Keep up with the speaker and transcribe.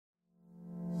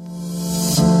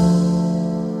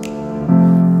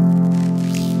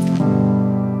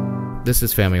This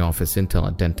is Family Office Intel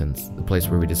at Dentons, the place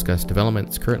where we discuss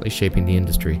developments currently shaping the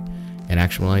industry and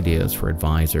actionable ideas for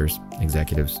advisors,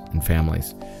 executives, and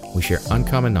families. We share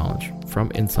uncommon knowledge from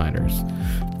insiders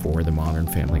for the modern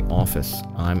family office.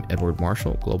 I'm Edward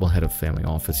Marshall, Global Head of Family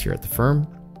Office here at the firm.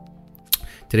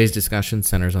 Today's discussion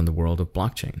centers on the world of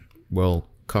blockchain. We'll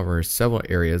cover several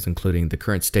areas, including the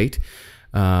current state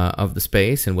of the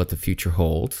space and what the future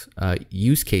holds,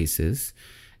 use cases,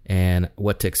 and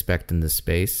what to expect in this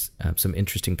space. Some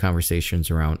interesting conversations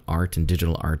around art and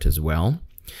digital art as well.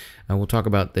 We'll talk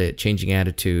about the changing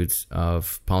attitudes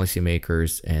of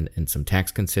policymakers and some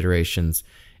tax considerations,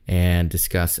 and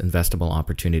discuss investable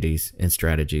opportunities and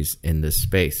strategies in this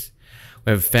space.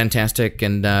 We have a fantastic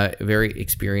and very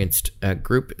experienced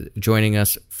group joining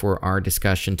us for our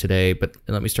discussion today, but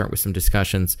let me start with some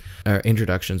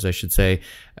introductions, I should say.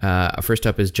 First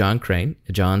up is John Crane.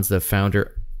 John's the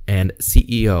founder and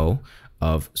CEO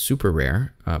of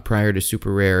SuperRare. Prior to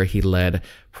SuperRare, he led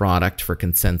product for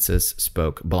Consensus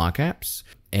Spoke Block Apps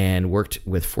and worked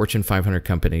with Fortune 500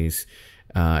 companies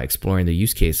exploring the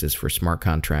use cases for smart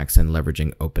contracts and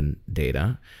leveraging open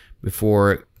data.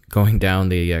 Before going down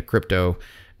the crypto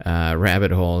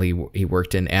rabbit hole, he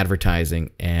worked in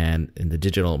advertising and in the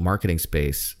digital marketing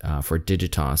space for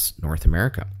Digitas North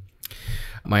America.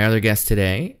 My other guest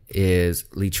today is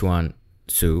Li-Chuan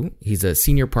Su. He's a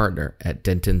senior partner at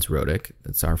Dentons Rodick.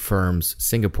 That's our firm's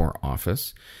Singapore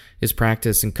office. His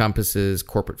practice encompasses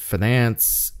corporate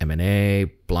finance, M&A,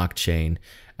 blockchain,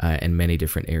 and many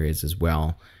different areas as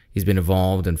well. He's been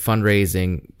involved in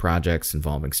fundraising projects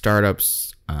involving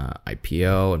startups,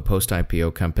 IPO and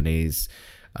post-IPO companies,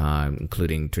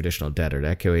 including traditional debt or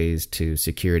equities to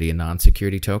security and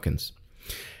non-security tokens.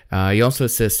 He also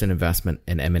assists in investment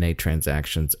and M&A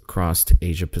transactions across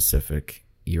Asia Pacific,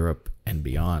 Europe, and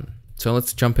beyond. So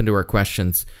let's jump into our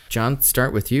questions. John,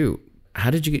 start with you.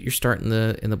 How did you get your start in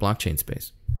the blockchain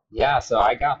space? Yeah, so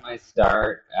I got my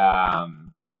start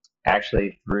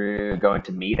actually through going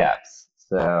to meetups.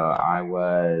 So I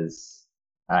was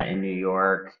in New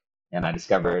York, and I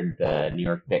discovered the New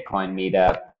York Bitcoin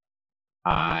meetup.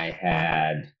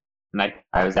 I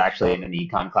was actually in an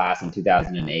econ class in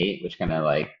 2008, which kind of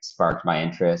like sparked my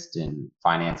interest in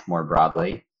finance more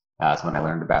broadly. So when I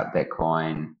learned about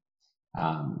Bitcoin,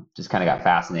 just kind of got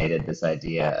fascinated this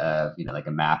idea of, like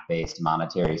a map-based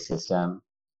monetary system.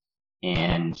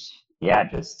 And yeah,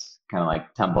 just kind of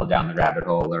like tumbled down the rabbit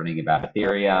hole learning about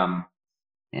Ethereum.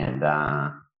 And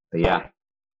but yeah,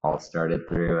 all started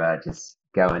through just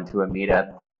going to a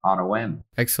meetup on a whim.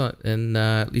 Excellent. And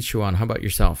Li-Chuan, how about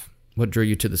yourself? What drew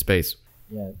you to the space?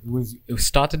 Yeah, it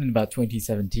started in about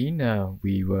 2017.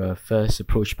 We were first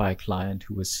approached by a client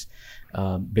who was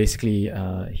basically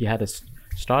he had a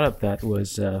startup that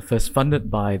was first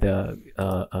funded by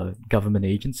the government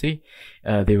agency.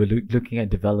 They were looking at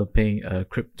developing a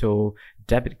crypto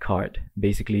debit card,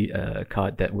 basically a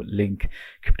card that would link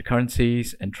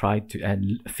cryptocurrencies and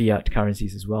and fiat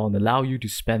currencies as well, and allow you to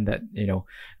spend that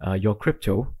your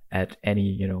crypto at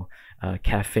any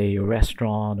cafe or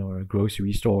restaurant or a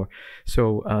grocery store.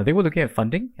 So they were looking at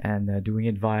funding and doing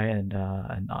it via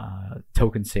a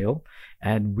token sale.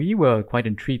 And we were quite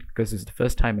intrigued because it's the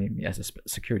first time as a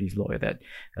securities lawyer that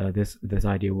this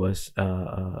idea was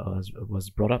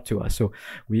brought up to us. So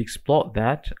we explored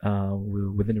that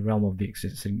within the realm of the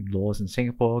existing laws in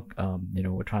Singapore.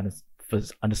 We're trying to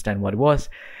first understand what it was,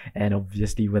 and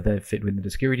obviously whether it fit within the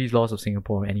securities laws of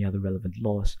Singapore or any other relevant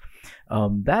laws.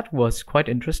 That was quite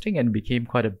interesting and became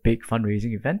quite a big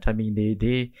fundraising event. I mean, they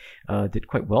did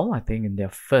quite well. I think in their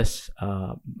first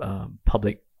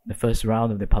the first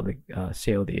round of the public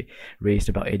sale, they raised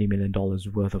about $80 million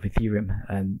worth of Ethereum,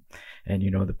 and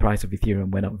the price of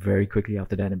Ethereum went up very quickly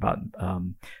after that, about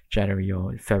January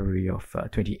or February of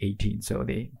 2018. So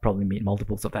they probably made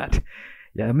multiples of that.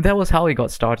 Yeah, I mean, that was how it got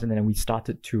started, and then we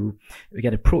started to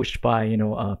get approached by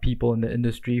people in the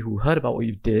industry who heard about what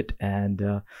you did, and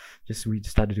we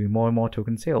started doing more and more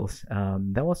token sales.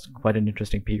 That was quite an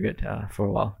interesting period for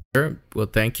a while. Sure. Well,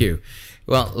 thank you.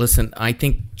 Well, listen, I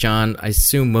think, John, I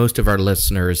assume most of our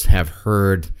listeners have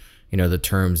heard the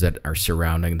terms that are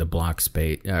surrounding the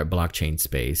blockchain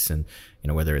space, and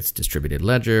whether it's distributed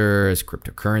ledgers,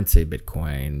 cryptocurrency,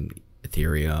 Bitcoin,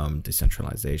 Ethereum,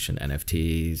 decentralization,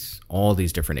 NFTs, all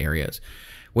these different areas.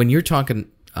 When you're talking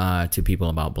to people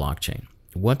about blockchain,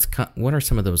 what are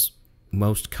some of those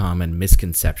most common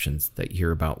misconceptions that you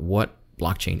hear about what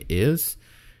blockchain is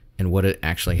and what it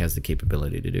actually has the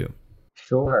capability to do?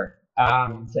 Sure.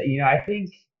 I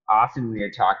think often when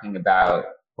you're talking about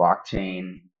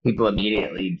blockchain, people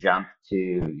immediately jump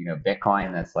to,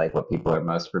 Bitcoin. That's like what people are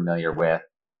most familiar with.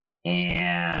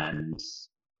 And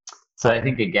So I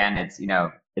think again,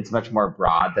 it's much more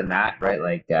broad than that, right?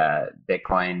 Like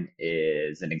Bitcoin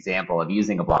is an example of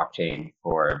using a blockchain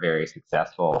for a very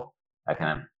successful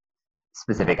kind of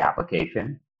specific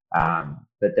application.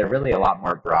 But they're really a lot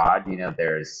more broad.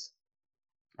 There's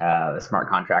smart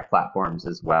contract platforms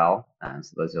as well.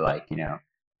 So those are like,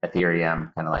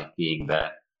 Ethereum kind of like being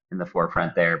in the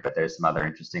forefront there, but there's some other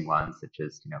interesting ones such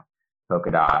as,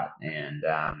 Polkadot. And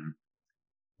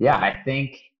yeah, I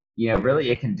think, really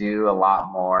it can do a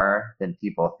lot more than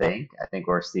people think. I think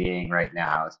we're seeing right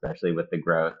now, especially with the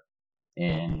growth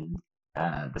in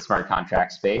the smart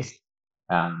contract space,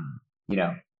 you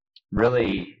know,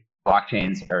 really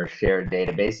blockchains are shared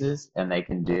databases and they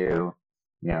can do,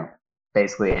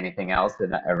 basically anything else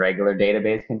that a regular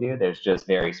database can do. There's just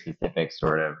very specific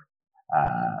sort of,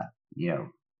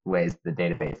 ways the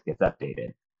database gets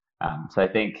updated. So I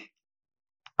think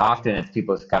often it's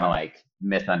people just kind of like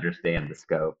misunderstand the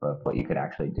scope of what you could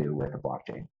actually do with a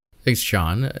blockchain. Thanks,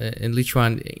 John. And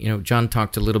Lichuan, John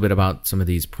talked a little bit about some of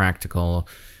these practical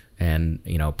and,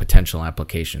 potential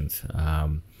applications.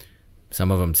 Some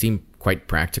of them seem quite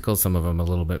practical, some of them a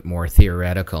little bit more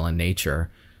theoretical in nature.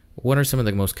 What are some of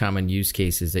the most common use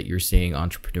cases that you're seeing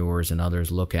entrepreneurs and others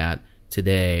look at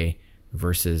today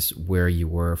versus where you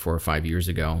were 4 or 5 years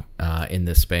ago in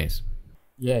this space?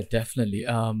 Yeah, definitely.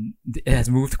 It has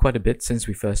moved quite a bit since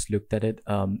we first looked at it.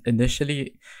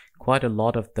 Initially, quite a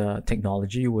lot of the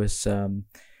technology was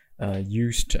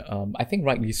used, I think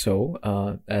rightly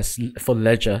so, as for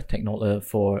ledger technology,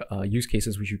 for use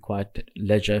cases which required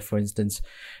ledger, for instance,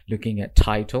 looking at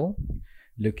title,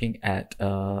 looking at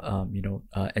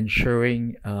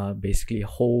ensuring basically a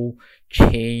whole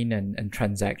chain and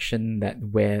transaction that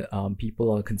where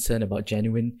people are concerned about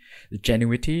the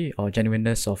genuinity or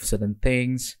genuineness of certain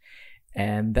things.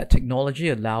 And that technology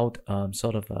allowed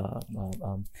sort of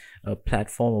a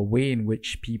platform, a way in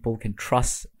which people can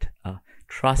trust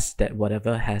that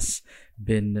whatever has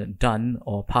been done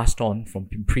or passed on from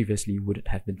previously would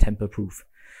have been tamper-proof.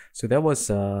 So that was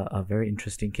a very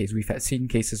interesting case. We've seen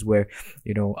cases where,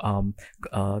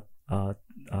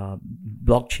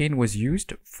 blockchain was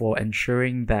used for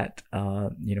ensuring that,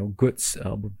 goods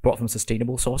were brought from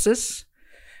sustainable sources,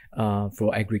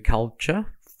 for agriculture,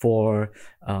 for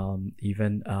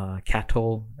even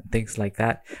cattle, things like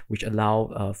that, which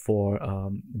allow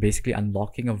for basically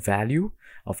unlocking of value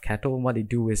of cattle. And what they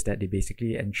do is that they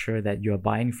basically ensure that you are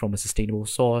buying from a sustainable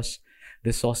source.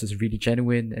 This source is really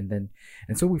genuine,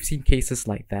 and so we've seen cases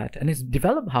like that, and it's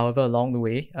developed. However, along the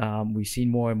way, we've seen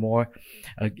more and more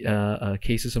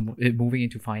cases of it moving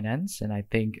into finance, and I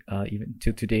think even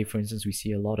to today, for instance, we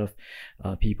see a lot of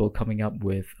people coming up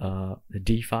with the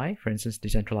DeFi, for instance,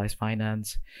 decentralized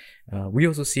finance. We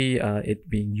also see it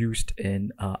being used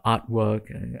in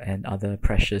artwork and other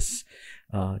precious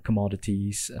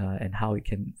commodities, and how it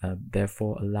can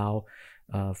therefore allow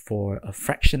for a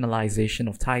fractionalization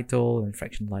of title and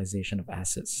fractionalization of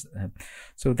assets.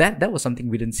 So that was something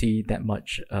we didn't see that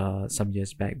much some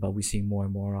years back, but we're seeing more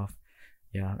and more of.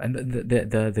 Yeah, and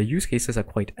the use cases are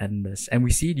quite endless, and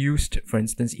we see it used, for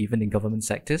instance, even in government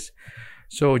sectors.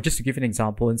 So just to give an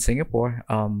example, in Singapore,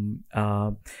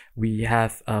 we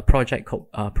have a project called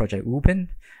Project Ubin,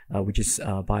 which is set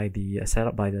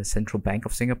up by the Central Bank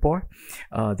of Singapore.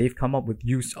 They've come up with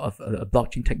use of a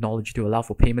blockchain technology to allow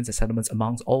for payments and settlements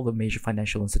amongst all the major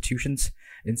financial institutions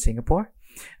in Singapore.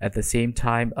 At the same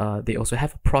time, they also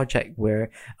have a project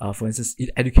where, for instance,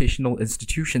 educational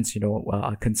institutions,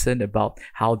 are concerned about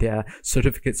how their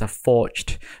certificates are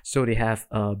forged. So they have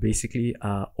basically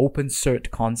open cert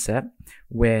concept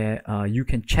where you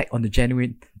can check on the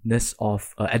genuineness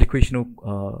of educational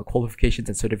qualifications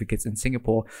and certificates in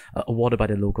Singapore awarded by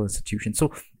the local institution.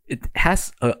 So it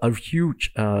has a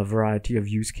huge variety of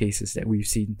use cases that we've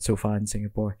seen so far in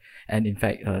Singapore, and in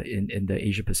fact in the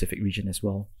Asia Pacific region as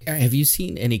well. Have you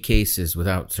seen any cases,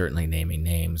 without certainly naming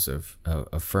names, of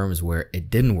firms where it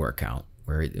didn't work out,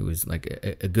 where it was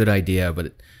like a good idea,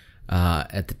 but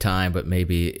at the time, but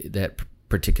maybe that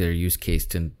particular use case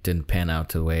didn't pan out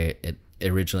the way it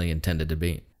originally intended to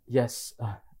be? Yes.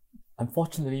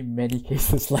 Unfortunately, many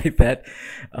cases like that.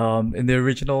 In the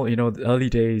original, the early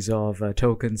days of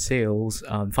token sales,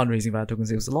 fundraising via token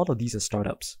sales, a lot of these are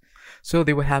startups. So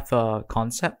they will have a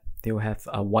concept, they will have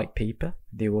a white paper,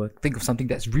 they will think of something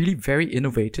that's really very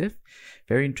innovative,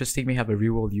 very interesting, may have a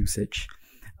real world usage.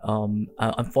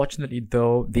 Unfortunately,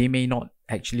 though, they may not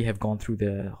actually have gone through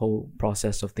the whole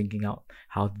process of thinking out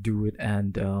how to do it,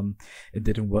 and it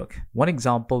didn't work. One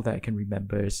example that I can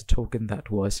remember is a token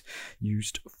that was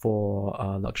used for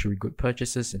luxury good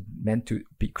purchases and meant to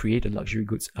create a luxury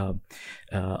goods, a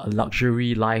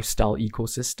luxury lifestyle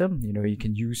ecosystem. You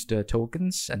can use the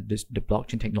tokens and the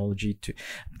blockchain technology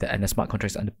and the smart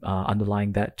contracts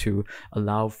underlying that to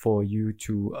allow for you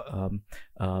to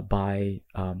buy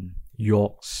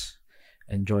yachts,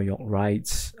 enjoy yacht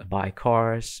rides, buy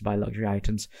cars, buy luxury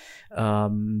items.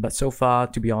 But so far,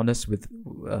 to be honest, with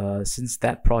since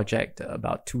that project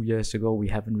about 2 years ago, we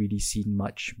haven't really seen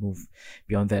much move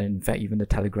beyond that. In fact, even the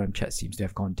Telegram chat seems to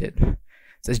have gone dead.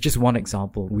 So it's just one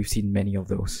example. We've seen many of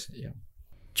those. Yeah.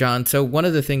 John, so one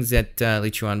of the things that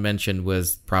Li Chuan mentioned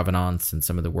was provenance and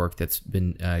some of the work that's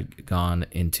been gone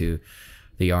into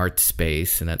the art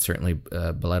space, and that certainly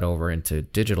bled over into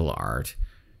digital art.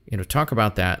 Talk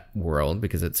about that world,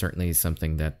 because it's certainly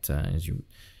something that, as you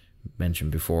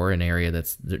mentioned before, an area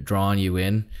that's drawn you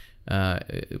in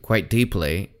quite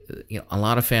deeply. A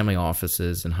lot of family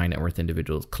offices and high net worth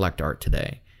individuals collect art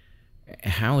today.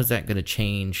 How is that going to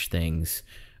change things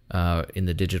in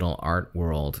the digital art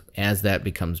world as that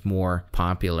becomes more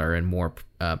popular and more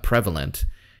prevalent?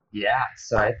 Yeah,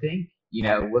 so I think,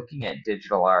 looking at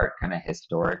digital art kind of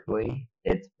historically,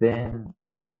 it's been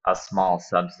a small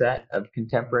subset of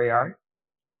contemporary art,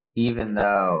 even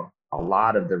though a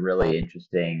lot of the really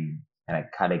interesting kind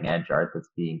of cutting edge art that's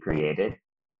being created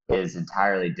is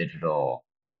entirely digital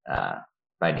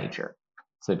by nature.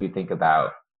 So if you think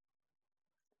about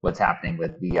what's happening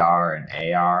with VR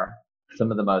and AR, some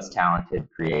of the most talented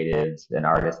creatives and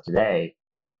artists today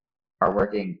are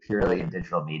working purely in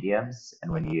digital mediums.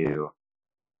 And when you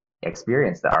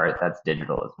experience the art, that's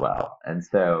digital as well. And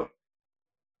so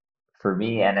for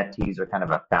me, NFTs are kind of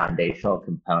a foundational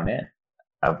component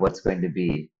of what's going to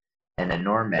be an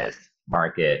enormous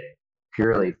market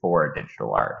purely for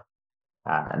digital art.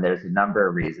 And there's a number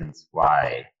of reasons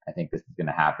why I think this is going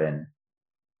to happen.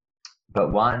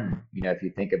 But one, if you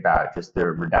think about just the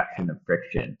reduction of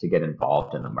friction to get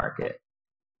involved in the market,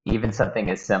 even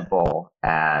something as simple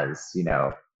as,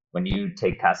 when you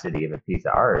take custody of a piece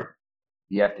of art,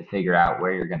 you have to figure out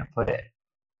where you're going to put it.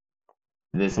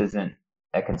 This isn't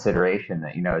a consideration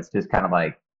that, it's just kind of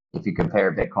like if you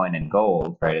compare Bitcoin and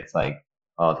gold, right? It's like,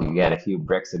 well, if you get a few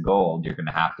bricks of gold, you're going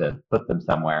to have to put them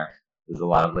somewhere. There's a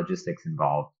lot of logistics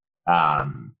involved.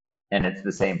 And it's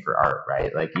the same for art,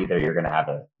 right? Like either you're going to have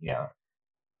a,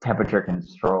 temperature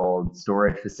controlled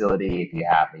storage facility if you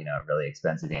have, a really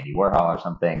expensive Andy Warhol or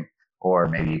something, or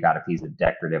maybe you got a piece of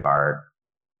decorative art,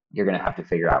 you're going to have to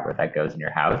figure out where that goes in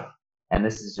your house. And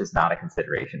this is just not a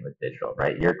consideration with digital,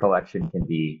 right? Your collection can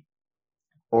be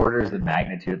orders of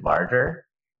magnitude larger,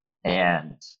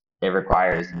 and it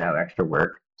requires no extra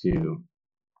work to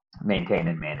maintain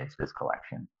and manage this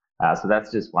collection. So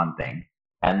that's just one thing.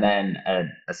 And then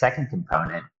a second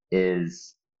component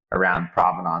is around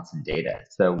provenance and data.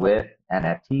 So with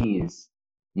NFTs,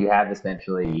 you have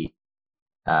essentially,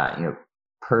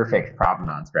 perfect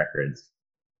provenance records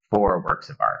for works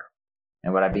of art.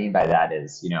 And what I mean by that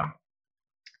is,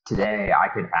 today I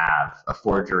could have a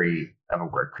forgery of a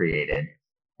work created,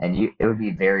 and it would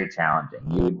be very challenging.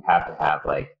 You would have to have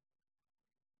like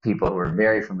people who are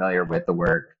very familiar with the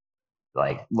work,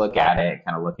 like look at it,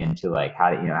 kind of look into like how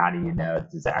do you know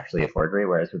this is actually a forgery?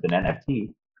 Whereas with an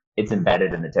NFT, it's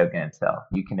embedded in the token itself.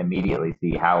 You can immediately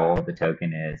see how old the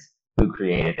token is, who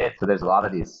created it. So there's a lot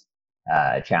of these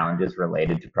challenges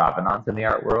related to provenance in the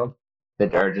art world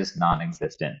that are just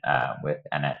non-existent with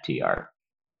NFT art.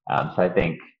 So I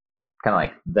think kind of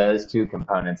like those two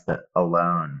components that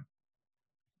alone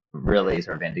really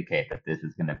sort of indicate that this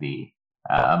is going to be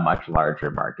a much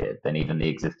larger market than even the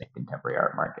existing contemporary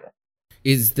art market.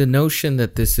 Is the notion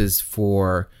that this is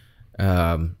for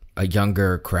a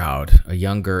younger crowd, a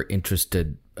younger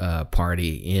interested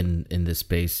party in this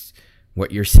space,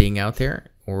 what you're seeing out there,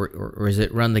 or is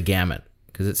it run the gamut?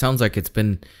 Because it sounds like it's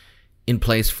been in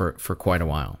place for quite a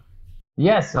while.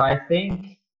 Yeah, so I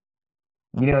think,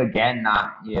 again,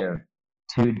 not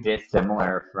too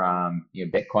dissimilar from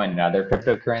Bitcoin and other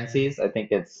cryptocurrencies. I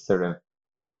think it's sort of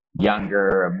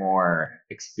younger, more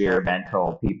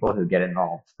experimental people who get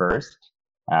involved first.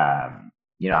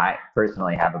 I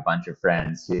personally have a bunch of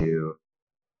friends who,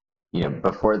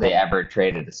 before they ever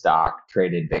traded a stock,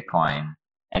 traded Bitcoin,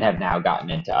 and have now gotten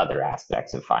into other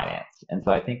aspects of finance. And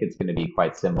so I think it's going to be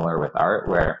quite similar with art,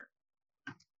 where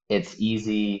it's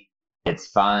easy, it's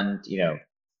fun,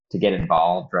 to get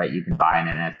involved, right? You can buy an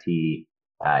NFT.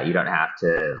 You don't have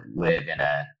to live in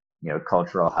a,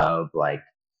 cultural hub like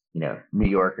New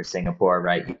York or Singapore,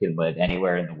 right? You can live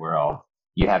anywhere in the world.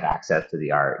 You have access to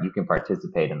the art. You can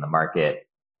participate in the market.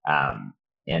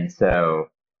 And so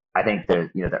I think the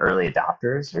early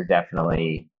adopters are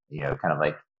definitely, kind of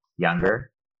like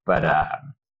younger, but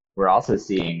we're also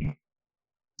seeing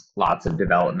lots of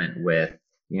development with,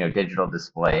 digital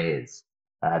displays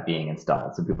being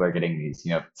installed. So people are getting these,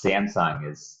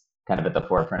 Samsung is kind of at the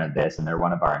forefront of this, and they're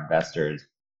one of our investors.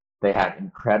 They have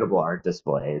incredible art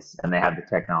displays, and they have the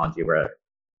technology where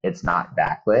it's not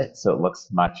backlit. So it looks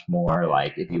much more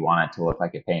like, if you want it to look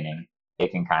like a painting,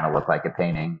 it can kind of look like a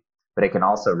painting, but it can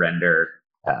also render,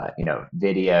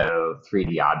 video,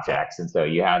 3D objects. And so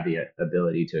you have the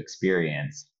ability to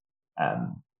experience a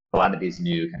lot of these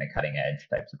new kind of cutting edge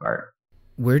types of art.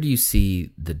 Where do you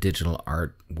see the digital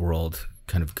art world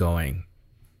kind of going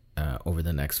over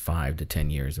the next 5 to 10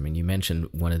 years? I mean, you mentioned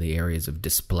one of the areas of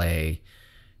display,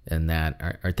 and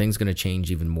that are things going to change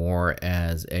even more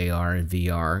as AR and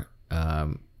VR,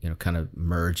 kind of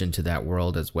merge into that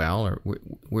world as well? Or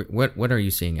what are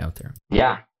you seeing out there?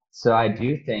 Yeah. So I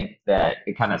do think that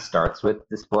it kind of starts with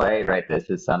display, right? This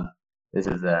is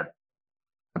a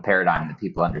paradigm that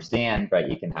people understand, right?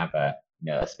 You can have a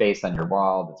space on your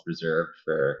wall that's reserved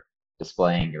for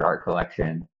displaying your art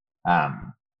collection.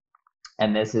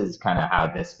 And this is kind of how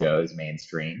this goes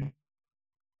mainstream.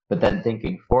 But then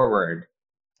thinking forward,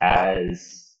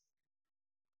 as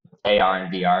AR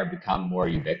and VR become more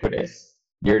ubiquitous,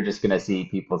 you're just going to see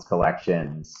people's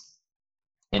collections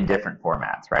in different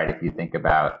formats, right? If you think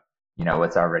about,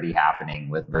 what's already happening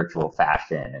with virtual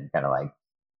fashion and kind of like,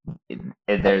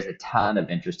 there's a ton of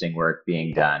interesting work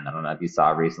being done. I don't know if you saw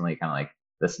recently kind of like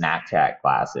the Snapchat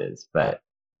glasses, but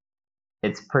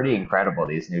it's pretty incredible,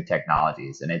 these new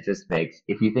technologies. And it just makes,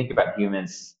 if you think about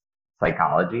humans'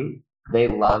 psychology, they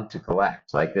love to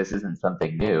collect. Like, this isn't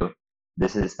something new.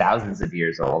 This is thousands of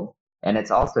years old. And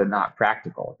it's also not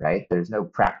practical, right? There's no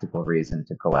practical reason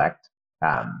to collect.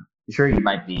 Sure, you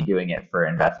might be doing it for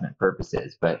investment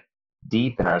purposes, but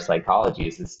deep in our psychology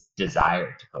is this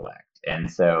desire to collect.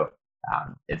 And so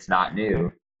it's not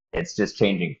new. It's just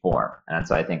changing form. And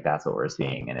so I think that's what we're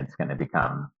seeing, and it's going to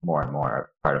become more and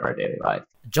more part of our daily life.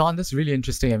 John, that's really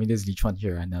interesting. I mean, there's Li Chuan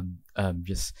here, and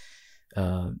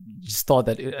just thought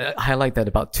that highlight that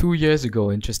about 2 years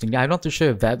ago. Interestingly, I'm not too sure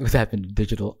if that would happen in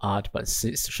digital art, but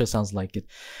it sure sounds like it.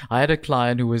 I had a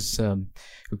client who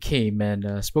came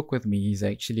and spoke with me. He's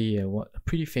actually a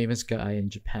pretty famous guy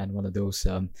in Japan, one of those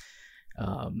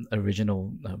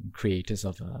original creators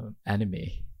of anime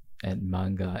and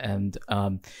manga, and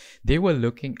they were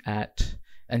looking at,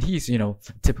 and he's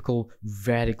typical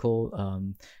radical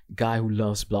guy who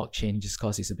loves blockchain just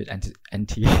because he's a bit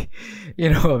anti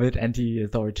a bit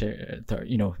anti-authoritarian.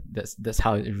 That's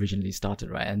how it originally started,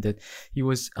 right? And that he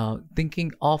was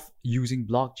thinking of using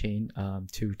blockchain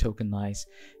to tokenize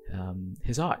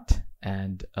his art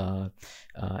and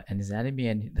his anime.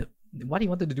 And what he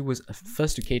wanted to do was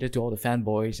first to cater to all the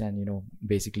fanboys and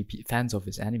basically fans of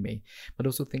his anime, but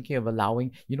also thinking of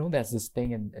allowing, there's this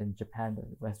thing in Japan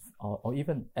or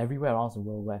even everywhere around the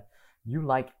world where you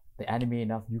like the anime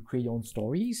enough, you create your own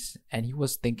stories, and he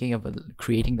was thinking of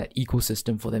creating that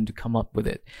ecosystem for them to come up with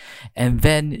it, and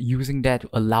then using that to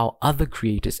allow other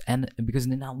creators, and because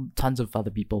there are now tons of other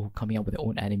people who are coming up with their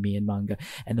own anime and manga,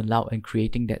 and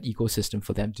creating that ecosystem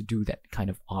for them to do that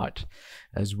kind of art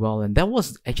as well. And that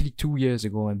was actually 2 years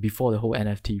ago, and before the whole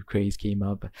NFT craze came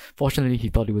up. Fortunately, he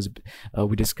thought it was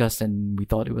we discussed and we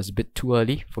thought it was a bit too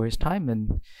early for his time,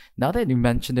 and now that you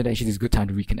mentioned it, actually it's a good time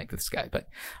to reconnect with this guy. But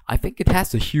I think it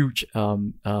has a huge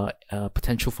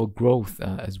potential for growth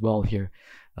as well here,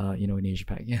 in Asia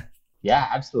Pac. Yeah,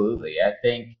 absolutely. I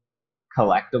think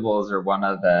collectibles are one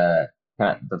of the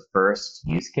first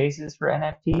use cases for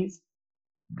NFTs.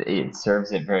 It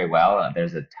serves it very well.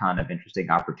 There's a ton of interesting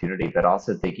opportunity, but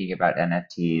also thinking about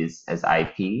NFTs as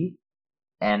IP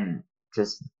and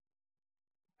just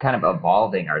kind of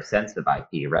evolving our sense of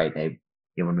IP, right?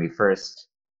 When we first,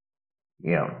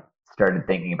 started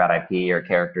thinking about IP or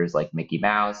characters like Mickey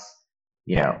Mouse,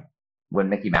 when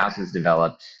Mickey Mouse was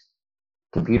developed,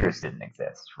 computers didn't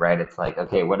exist, right? It's like,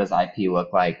 okay, what does IP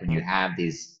look like when you have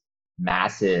these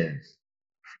massive,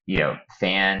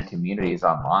 fan communities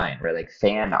online, where like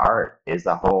fan art is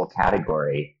a whole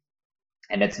category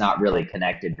and it's not really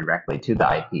connected directly to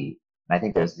the IP. And I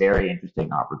think there's very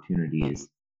interesting opportunities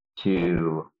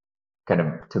to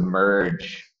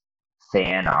merge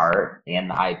fan art and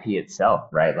the IP itself,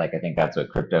 right? Like, I think that's what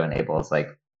crypto enables. Like,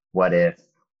 what if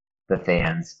the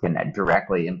fans can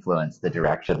directly influence the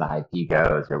direction the IP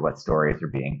goes or what stories are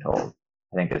being told?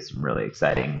 I think there's some really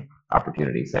exciting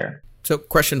opportunities there. So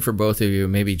question for both of you,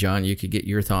 maybe John, you could get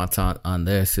your thoughts on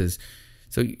this, is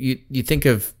So you think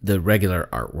of the regular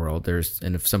art world,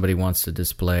 and if somebody wants to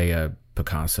display a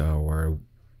Picasso or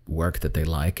work that they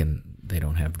like and they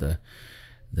don't have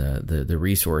the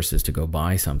resources to go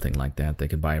buy something like that, they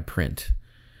could buy a print.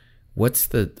 What's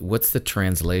the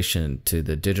translation to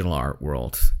the digital art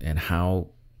world, and how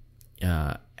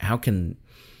can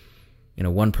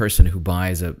one person who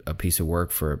buys a piece of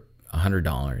work for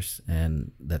 $100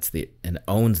 and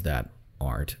owns that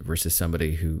art versus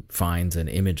somebody who finds an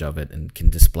image of it and can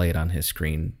display it on his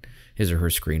or her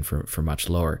screen for much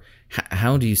lower?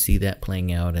 How do you see that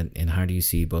playing out, and how do you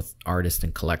see both artists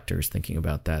and collectors thinking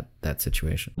about that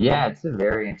situation? Yeah, it's a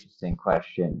very interesting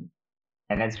question.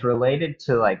 And it's related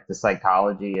to like the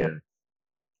psychology of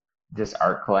just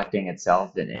art collecting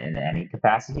itself in any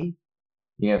capacity.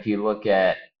 If you look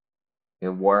at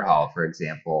Warhol, for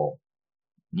example,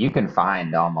 you can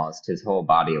find almost his whole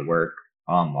body of work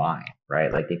online,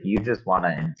 right? Like if you just want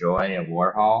to enjoy a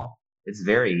Warhol, it's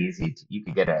very easy. You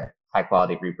could get a high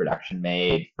quality reproduction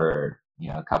made for,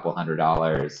 a couple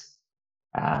 $100.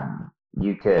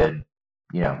 You could,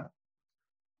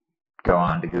 go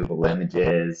on to Google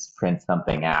Images, print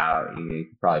something out. You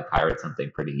could probably pirate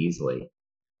something pretty easily.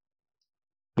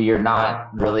 But you're not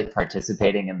really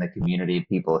participating in the community of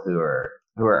people who are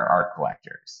art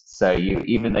collectors. So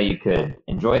even though you could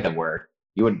enjoy the work,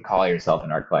 you wouldn't call yourself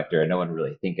an art collector, and no one would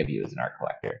really think of you as an art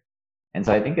collector. And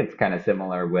so I think it's kind of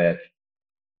similar with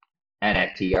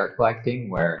NFT art collecting,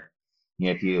 where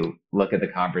if you look at the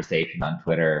conversation on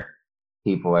Twitter,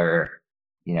 people are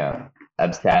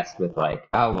obsessed with like,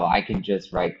 oh well, I can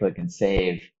just right click and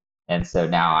save, and so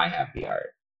now I have the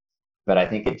art. But I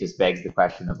think it just begs the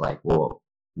question of like, well,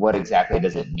 what exactly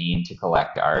does it mean to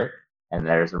collect art? And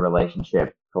there's a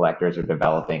relationship collectors are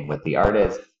developing with the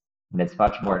artist, and it's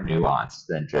much more nuanced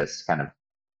than just kind of,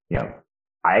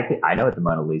 I know what the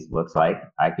Mona Lisa looks like.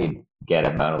 I could get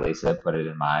a Mona Lisa, put it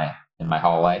in my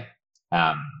hallway,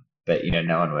 but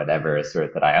no one would ever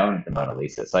assert that I owned the Mona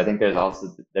Lisa. So I think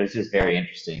there's just very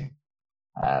interesting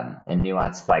and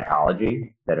nuanced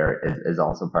psychology that is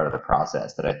also part of the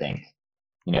process that I think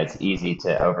it's easy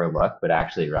to overlook, but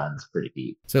actually runs pretty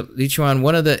deep. So, Lichuan,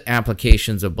 one of the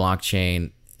applications of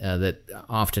blockchain that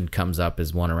often comes up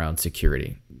is one around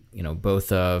security.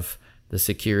 Both of the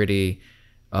security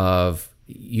of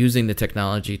using the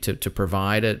technology to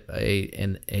provide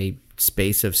a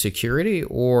space of security,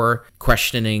 or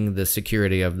questioning the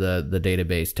security of the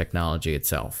database technology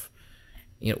itself.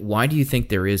 Why do you think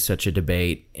there is such a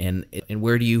debate, and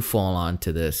where do you fall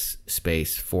onto this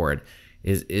space for it?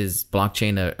 Is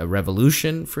blockchain a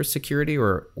revolution for security,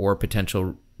 or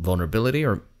potential vulnerability,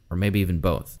 or maybe even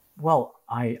both? Well,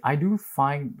 I do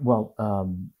find,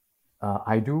 I'm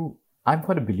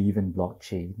quite a believer in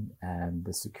blockchain and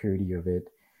the security of it.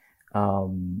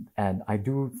 And I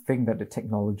do think that the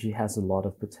technology has a lot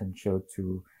of potential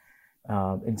to,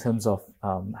 in terms of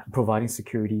providing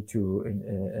security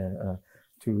in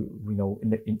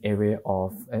the area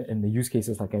of, in the use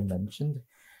cases like I mentioned.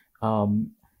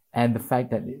 And the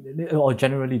fact that, or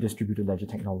generally distributed ledger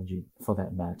technology for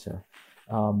that matter.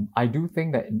 I do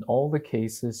think that in all the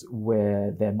cases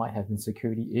where there might have been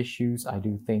security issues, I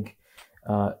do think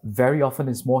very often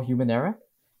it's more human error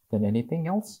than anything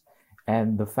else.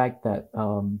 And the fact that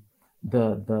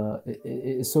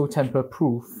it's so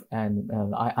tamper-proof, and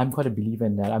I'm quite a believer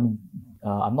in that. I mean,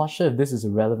 I'm not sure if this is a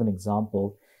relevant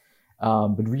example,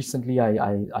 but recently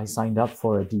I signed up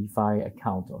for a DeFi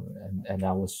account, and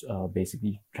I was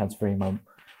basically transferring my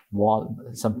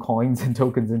some coins and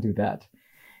tokens into that.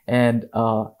 And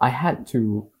I had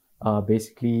to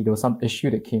basically, there was some issue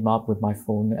that came up with my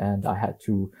phone, and I had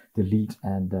to delete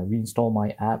and reinstall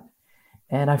my app.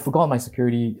 And I forgot my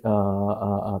security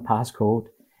passcode.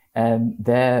 And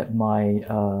there, my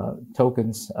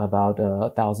tokens, about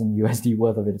 $1,000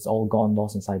 worth of it, is all gone,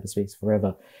 lost in cyberspace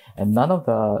forever. And none of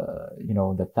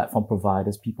the platform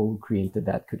providers, people who created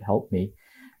that, could help me.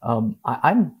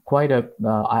 I'm quite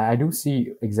I do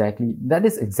see exactly, that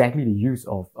is exactly the use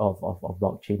of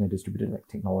blockchain and distributed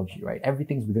technology, right?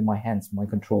 Everything's within my hands, my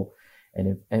control.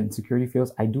 And if security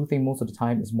fails, I do think most of the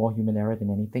time it's more human error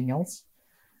than anything else.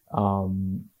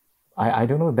 I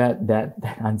don't know if that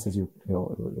answers your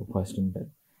question, but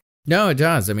no, it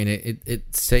does. I mean,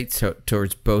 it states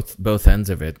towards both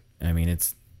ends of it. I mean,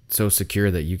 it's so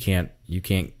secure that you can't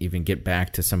even get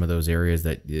back to some of those areas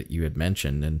that you had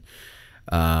mentioned.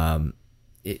 And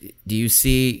do you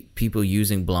see people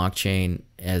using blockchain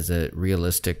as a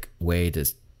realistic way to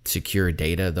secure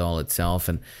data, though, itself?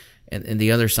 And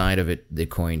the other side of it, the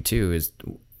coin too,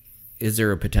 is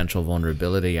there a potential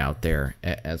vulnerability out there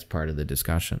as part of the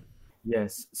discussion?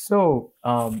 Yes. So,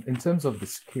 in terms of the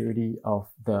security of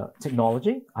the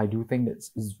technology, I do think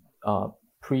that's is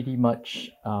pretty much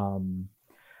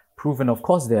proven. Of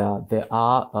course, there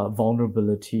are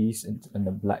vulnerabilities in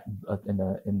the black in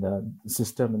the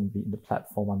system and in the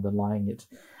platform underlying it.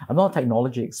 I'm not a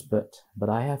technology expert, but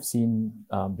I have seen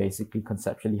basically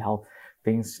conceptually how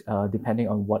things, depending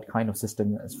on what kind of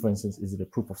system, as for instance, is it a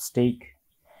proof of stake?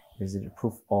 Is it a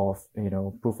proof of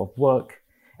proof of work?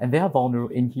 And there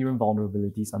are inherent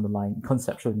vulnerabilities underlying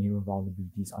conceptual inherent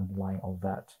vulnerabilities underlying all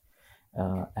that.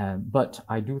 But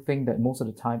I do think that most of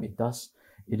the time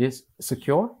it is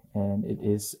secure and it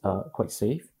is quite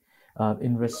safe.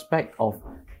 In respect of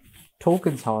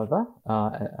tokens, however,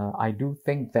 I do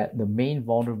think that the main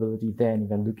vulnerability there, and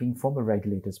if I'm looking from a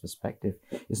regulator's perspective,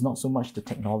 is not so much the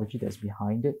technology that's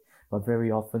behind it, but very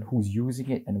often who's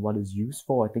using it and what it's used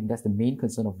for. I think that's the main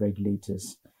concern of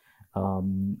regulators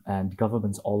and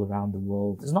governments all around the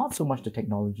world. It's not so much the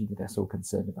technology that they're so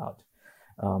concerned about,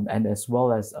 and as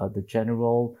well as the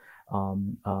general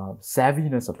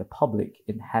savviness of the public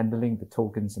in handling the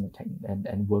tokens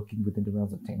and working within the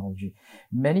realms of technology.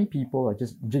 Many people are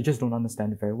just don't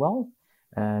understand it very well,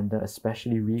 and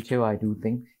especially retail, I do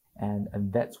think.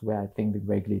 And that's where I think the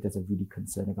regulators are really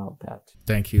concerned about that.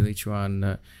 Thank you, Lee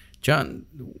Chuan. John,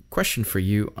 question for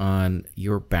you on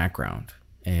your background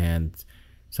and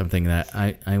something that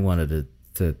I wanted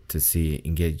to see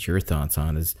and get your thoughts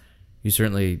on is you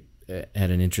certainly had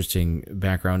an interesting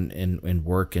background in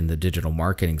work in the digital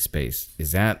marketing space.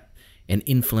 Is that an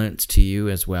influence to you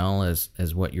as well as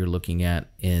what you're looking at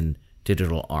in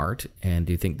digital art? And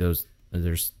do you think there's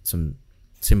some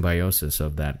symbiosis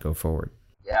of that go forward?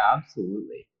 Yeah,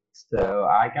 absolutely. So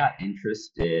I got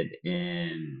interested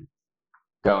in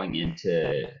going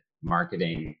into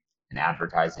marketing and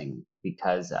advertising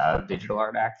because of digital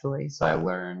art, actually. So I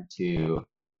learned to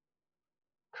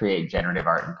create generative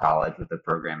art in college with a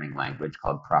programming language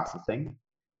called processing,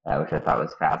 which I thought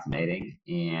was fascinating.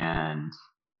 And,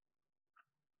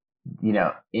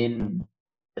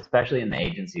 especially in the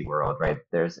agency world, right,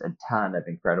 there's a ton of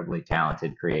incredibly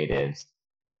talented creatives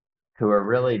who are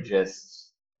really just,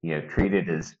 treated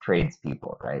as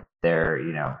tradespeople, right? They're,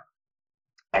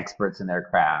 experts in their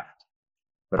craft,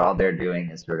 but all they're doing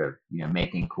is sort of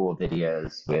making cool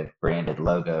videos with branded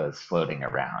logos floating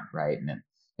around, right? And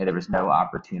there was no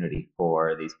opportunity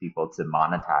for these people to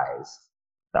monetize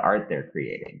the art they're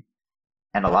creating.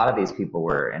 And a lot of these people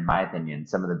were, in my opinion,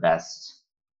 some of the best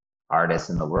artists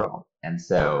in the world. And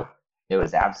so it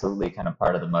was absolutely kind of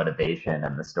part of the motivation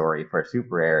and the story for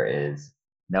Super Rare is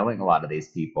knowing a lot of these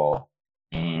people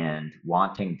and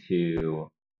wanting to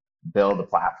build a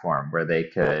platform where they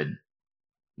could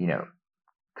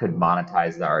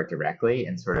monetize the art directly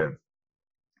and sort of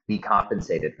be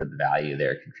compensated for the value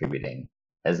they're contributing,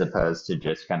 as opposed to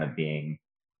just kind of being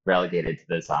relegated to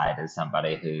the side as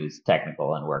somebody who's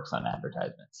technical and works on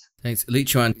advertisements. Thanks. Lee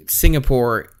Chuan,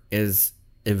 Singapore is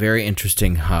a very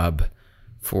interesting hub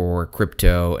for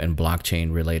crypto and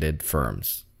blockchain related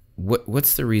firms.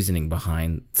 What's the reasoning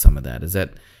behind some of that? Does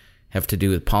that have to do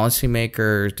with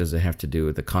policymakers? Does it have to do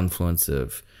with the confluence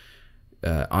of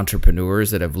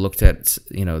entrepreneurs that have looked at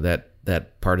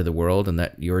that part of the world and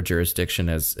that your jurisdiction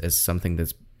as something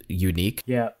that's unique?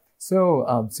 Yeah.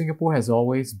 So Singapore has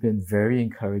always been very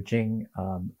encouraging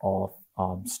of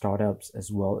startups,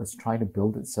 as well as trying to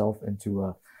build itself into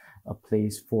a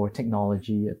place for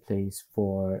technology, a place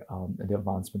for the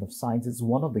advancement of science. It's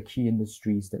one of the key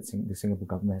industries that the Singapore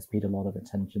government has paid a lot of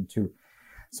attention to.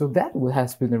 So that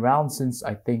has been around since,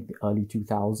 I think, the early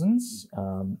 2000s.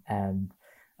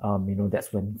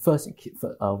 That's when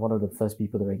one of the first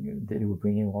people that were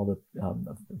bringing all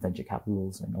the venture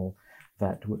capitals and all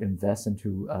that would invest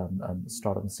into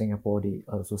startup in Singapore. They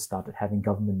also started having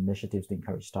government initiatives to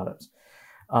encourage startups.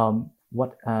 And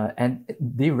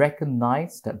they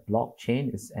recognize that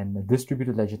blockchain and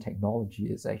distributed ledger technology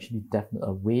is actually definitely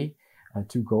a way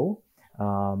to go,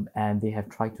 and they have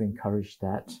tried to encourage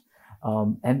that,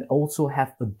 and also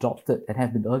have adopted and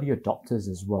have been early adopters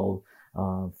as well.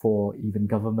 For even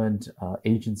government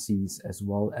agencies as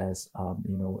well as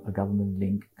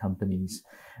government-linked companies.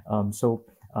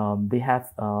 They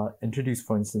have introduced,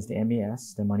 for instance, the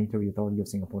MAS, the Monetary Authority of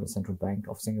Singapore, the Central Bank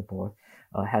of Singapore,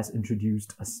 has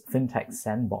introduced a fintech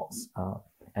sandbox,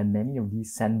 and many of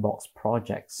these sandbox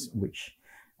projects, which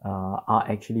are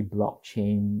actually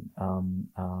blockchain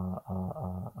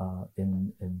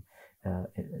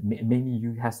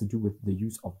mainly has to do with the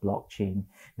use of blockchain.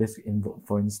 This,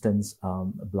 for instance,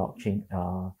 blockchain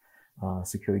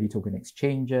security token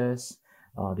exchanges,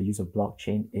 the use of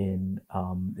blockchain in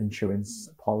insurance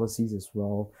policies as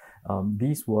well.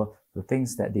 These were the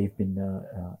things that they've been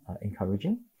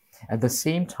encouraging. At the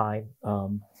same time,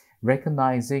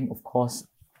 recognizing, of course,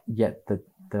 yet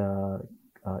the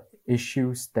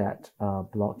issues that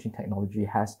blockchain technology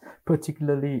has,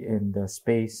 particularly in the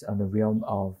space and the realm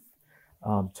of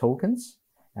tokens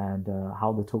and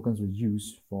how the tokens were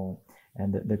used for,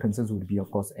 and the concerns would be,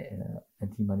 of course,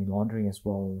 anti-money laundering as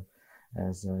well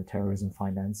as terrorism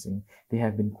financing. They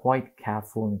have been quite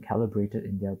careful and calibrated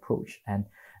in their approach and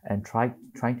trying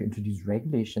to introduce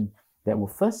regulation that will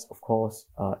first, of course,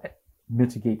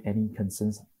 mitigate any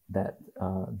concerns that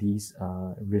these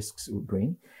risks would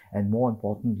bring, and more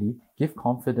importantly, give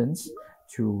confidence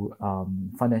to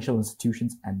financial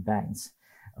institutions and banks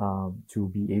to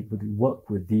be able to work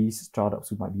with these startups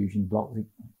who might be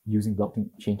using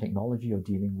blockchain technology or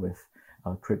dealing with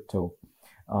crypto.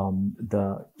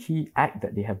 The key act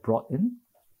that they have brought in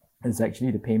is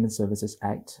actually the Payment Services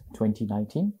Act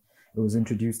 2019. It was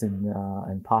introduced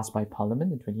and passed by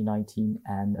Parliament in 2019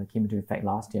 and came into effect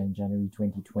last year in January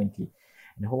 2020.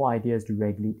 And the whole idea is to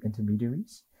regulate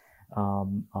intermediaries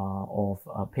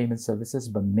of payment services,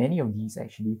 but many of these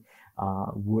actually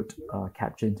would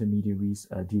capture intermediaries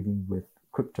dealing with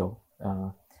crypto,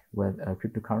 with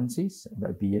cryptocurrencies,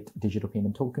 be it digital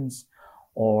payment tokens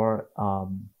or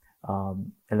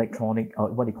electronic,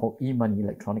 what they call e-money,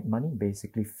 electronic money,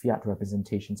 basically fiat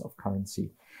representations of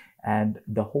currency. And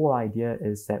the whole idea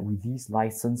is that with these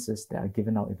licenses that are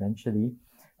given out eventually,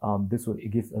 this will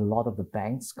give a lot of the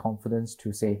banks confidence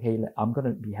to say, hey, I'm going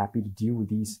to be happy to deal with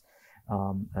these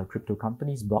crypto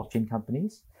companies, blockchain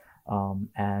companies,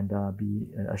 and be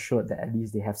assured that at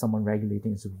least they have someone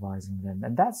regulating and supervising them.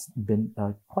 And that's been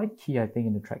quite key, I think,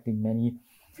 in attracting many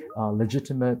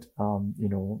legitimate,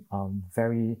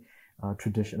 very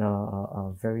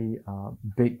traditional, very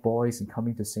big boys and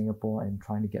coming to Singapore and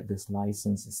trying to get this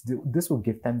license. This will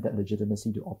give them that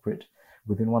legitimacy to operate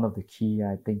within one of the key,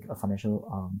 I think,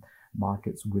 financial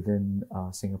markets within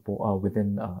Singapore,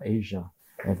 within Asia,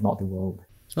 if not the world.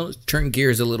 So let's turn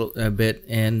gears a bit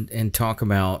and talk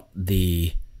about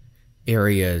the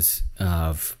areas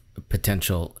of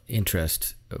potential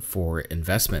interest for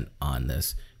investment on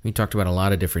this. We talked about a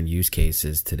lot of different use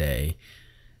cases today.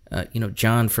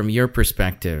 John, from your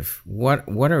perspective, what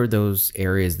are those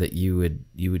areas that you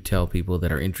would tell people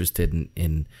that are interested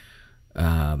in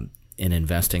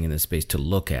investing in this space to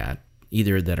look at,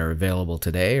 either that are available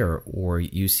today or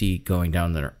you see going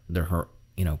down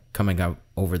coming out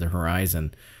over the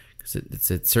horizon, because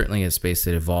it's certainly a space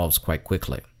that evolves quite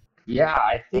quickly. Yeah,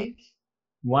 I think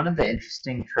one of the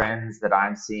interesting trends that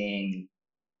I'm seeing,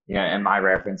 and my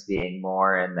reference being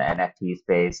more in the NFT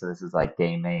space, so this is like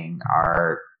gaming,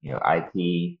 art,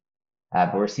 IP,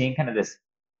 but we're seeing kind of this,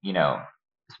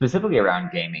 specifically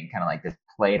around gaming, kind of like this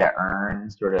play to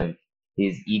earn sort of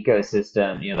these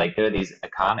ecosystem, like there are these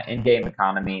in-game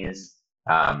economies,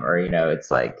 or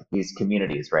it's like these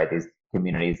communities, right? These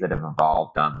communities that have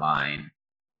evolved online,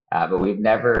 but we've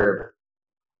never,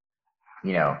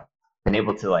 been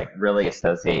able to like really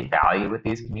associate value with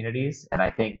these communities. And I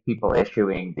think people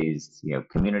issuing these,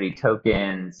 community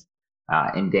tokens,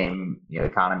 in-game,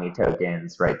 economy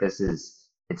tokens, right?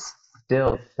 It's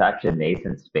still such a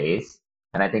nascent space,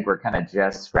 and I think we're kind of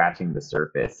just scratching the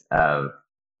surface of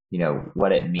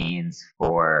what it means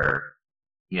for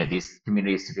these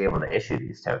communities to be able to issue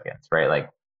these tokens, right? Like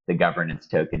the governance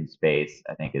token space,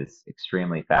 I think, is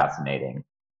extremely fascinating,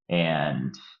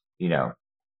 and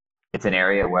it's an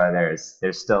area where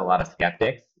there's still a lot of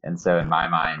skeptics, and so in my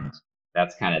mind,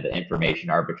 that's kind of the information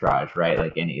arbitrage, right?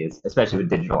 Like especially with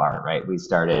digital art, right?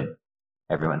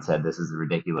 Everyone said this is a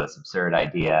ridiculous, absurd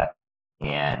idea,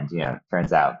 and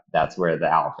turns out that's where the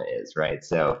alpha is, right?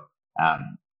 So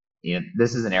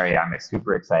this is an area I'm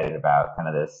super excited about, kind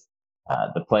of this,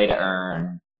 the play to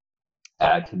earn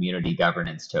community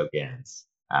governance tokens,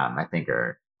 I think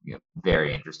are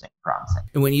very interesting, promising.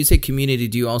 And when you say community,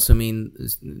 do you also mean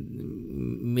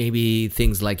maybe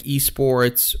things like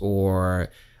esports or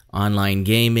online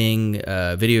gaming,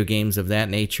 video games of that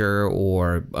nature,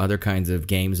 or other kinds of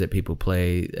games that people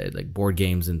play, like board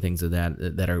games and things of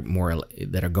that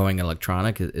are going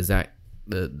electronic? Is that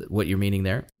what you're meaning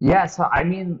there? Yeah, so I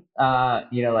mean,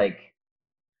 like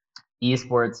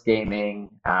esports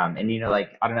gaming, and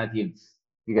like, I don't know if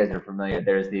you guys are familiar.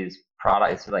 There's these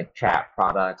products, like chat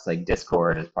products, like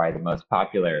Discord is probably the most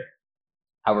popular,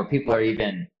 where people are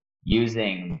even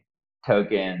using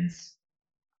tokens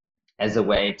as a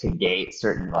way to gate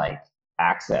certain like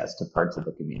access to parts of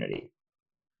the community.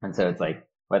 And so it's like,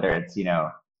 whether it's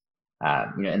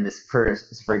In this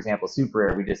first, for example, Super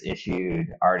Rare, we just issued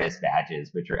artist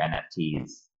badges, which are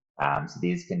NFTs. So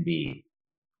these can be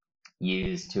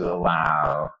used to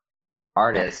allow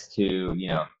artists to,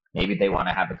 maybe they want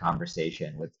to have a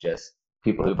conversation with just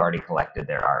people who've already collected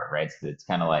their art, right? So it's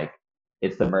kind of like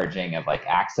it's the merging of like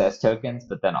access tokens,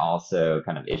 but then also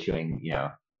kind of issuing,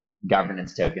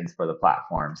 governance tokens for the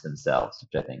platforms themselves,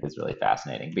 which I think is really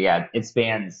fascinating. But yeah, it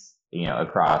spans,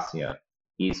 across,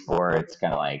 esports,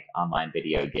 kind of like online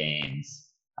video games.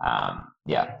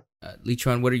 Yeah.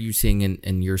 Lichuan, what are you seeing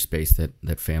in your space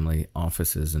that family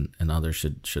offices and others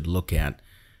should look at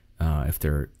if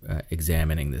they're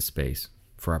examining this space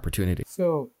for opportunity?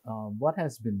 So what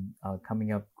has been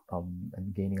coming up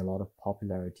and gaining a lot of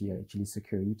popularity are actually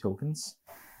security tokens.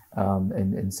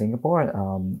 In Singapore,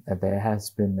 there has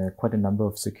been quite a number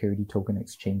of security token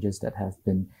exchanges that have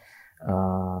been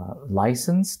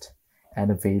licensed and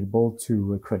available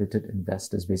to accredited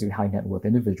investors, basically high net worth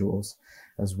individuals,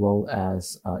 as well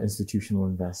as institutional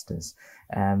investors.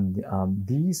 And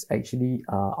these actually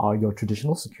are your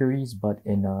traditional securities, but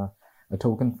in a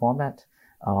token format.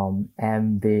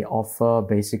 And they offer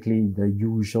basically the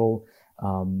usual,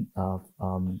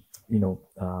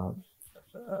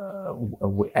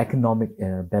 economic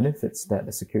benefits that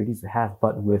the securities have,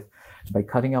 but by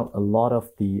cutting out a lot of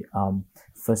the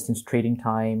first instance trading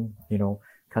time,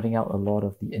 cutting out a lot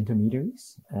of the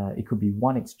intermediaries. It could be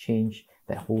one exchange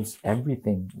that holds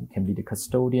everything. It can be the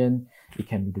custodian, it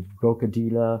can be the broker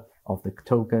dealer of the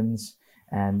tokens,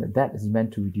 and that is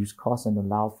meant to reduce costs and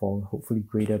allow for hopefully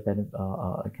greater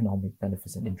economic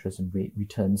benefits and interest and rate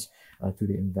returns to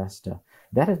the investor.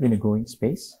 That has been a growing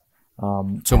space.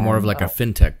 So more of like a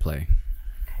fintech play.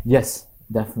 Yes,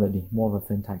 definitely more of a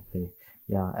fintech play.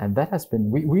 Yeah, and that has been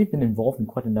we've been involved in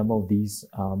quite a number of these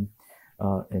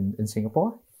in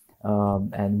Singapore,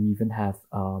 and we even have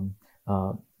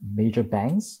major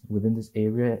banks within this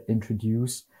area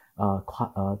introduce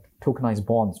tokenized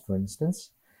bonds, for instance,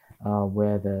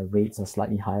 where the rates are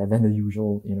slightly higher than the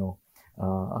usual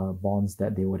bonds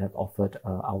that they would have offered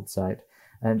outside.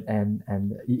 And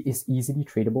it's easily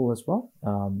tradable as well.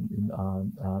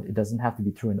 It doesn't have to be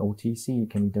through an OTC.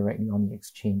 It can be directly on the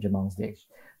exchange amongst the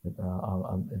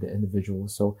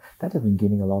individuals. So that has been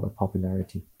gaining a lot of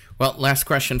popularity. Well, last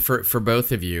question for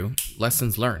both of you.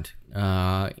 Lessons learned.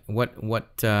 What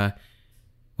do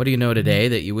you know today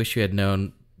that you wish you had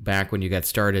known back when you got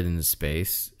started in the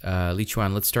space?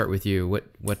 Lichuan, let's start with you.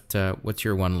 What's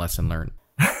your one lesson learned?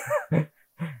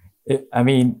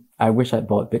 I wish I'd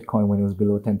bought Bitcoin when it was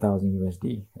below 10,000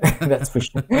 USD. That's for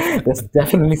sure. That's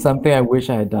definitely something I wish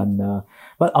I had done.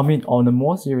 But on a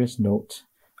more serious note,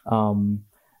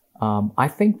 I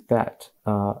think that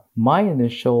my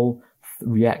initial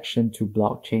reaction to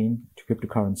blockchain, to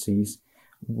cryptocurrencies,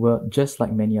 were just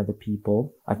like many other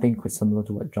people. I think was similar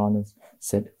to what John has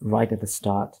said right at the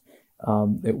start.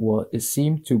 It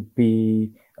seemed to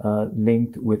be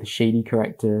linked with shady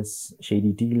characters,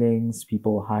 shady dealings,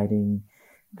 people hiding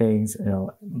things,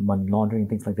 money laundering,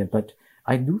 things like that. But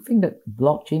I do think that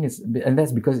blockchain is, and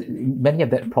that's because many of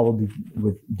that probably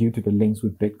due to the links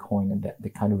with Bitcoin and that the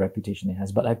kind of reputation it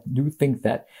has. But I do think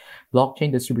that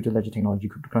blockchain, distributed ledger technology,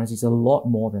 cryptocurrency is a lot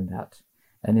more than that,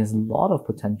 and there's a lot of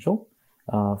potential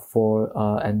for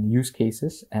and use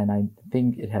cases. And I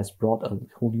think it has brought a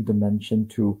whole new dimension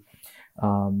to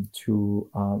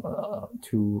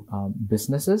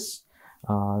businesses.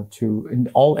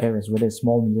 In all areas, whether it's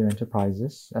small, medium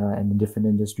enterprises, and in different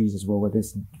industries as well, whether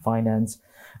it's in finance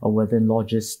or whether in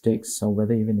logistics or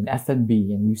whether even in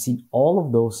F&B. And we've seen all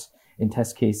of those in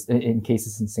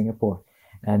cases in Singapore.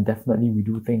 And definitely we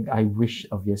do think, I wish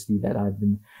obviously that I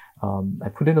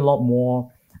put in a lot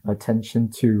more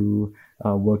attention to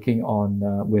working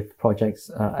on with projects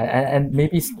and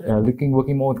maybe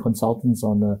working more with consultants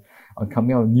on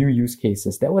coming out with new use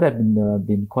cases. That would have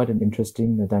been quite an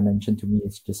interesting dimension to me.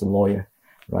 It's just a lawyer,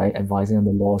 right, advising on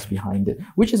the laws behind it,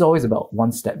 which is always about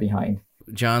one step behind.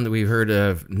 John, we've heard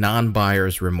of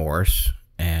non-buyer's remorse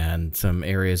and some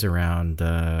areas around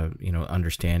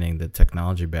understanding the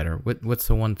technology better. What's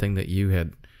the one thing that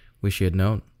you wish you had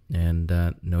known and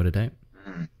know today?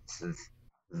 This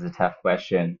is a tough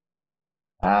question.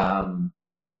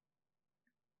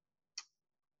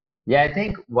 Yeah, I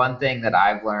think one thing that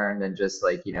I've learned and just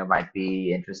might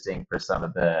be interesting for some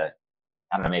of the,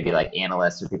 I don't know, maybe like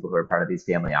analysts or people who are part of these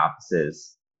family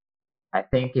offices. I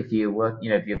think if you look,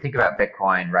 if you think about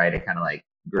Bitcoin, right, it kind of like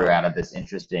grew out of this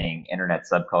interesting internet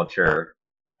subculture,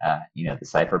 the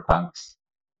cypherpunks.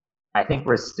 I think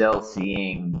we're still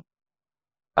seeing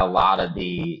a lot of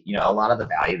the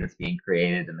value that's being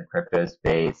created in the crypto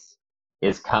space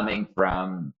is coming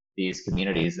from these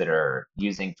communities that are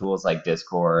using tools like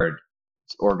Discord,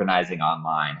 organizing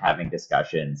online, having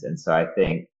discussions. And so I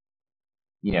think,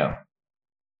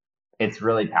 it's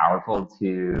really powerful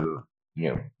to,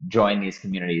 join these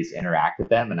communities, interact with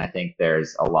them. And I think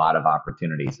there's a lot of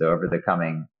opportunity. So over the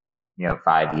coming,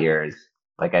 5 years,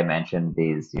 like I mentioned,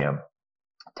 these,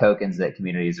 tokens that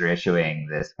communities are issuing,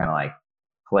 this kind of like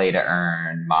play to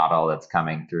earn model that's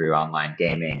coming through online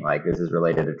gaming. Like this is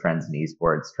related to trends in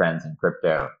esports, trends in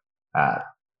crypto.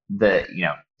 The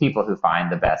people who find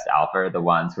the best alpha are the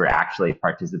ones who are actually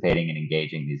participating and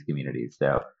engaging these communities.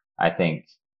 So I think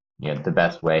the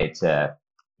best way to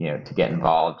get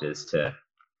involved is to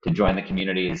join the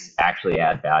communities, actually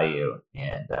add value,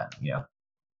 and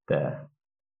I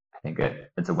think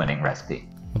it's a winning recipe.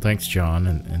 Well, thanks, John,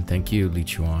 and thank you,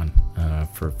 Lichuan,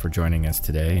 for joining us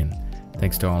today, and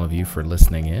thanks to all of you for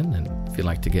listening in. And if you'd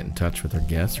like to get in touch with our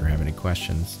guests or have any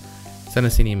questions, send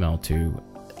us an email to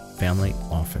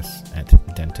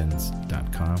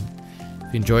familyoffice@dentons.com.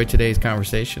 If you enjoyed today's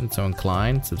conversation, so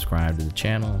inclined, subscribe to the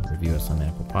channel, review us on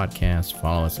Apple Podcasts,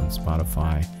 follow us on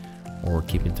Spotify, or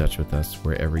keep in touch with us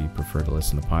wherever you prefer to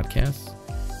listen to podcasts.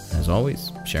 As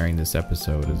always, sharing this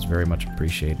episode is very much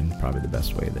appreciated and probably the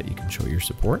best way that you can show your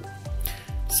support.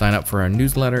 Sign up for our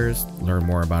newsletters, learn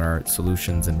more about our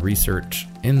solutions and research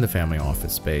in the family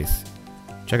office space.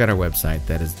 Check out our website,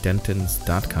 that is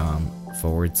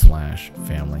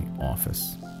dentons.com/family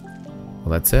office. Well,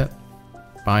 that's it.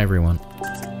 Bye, everyone.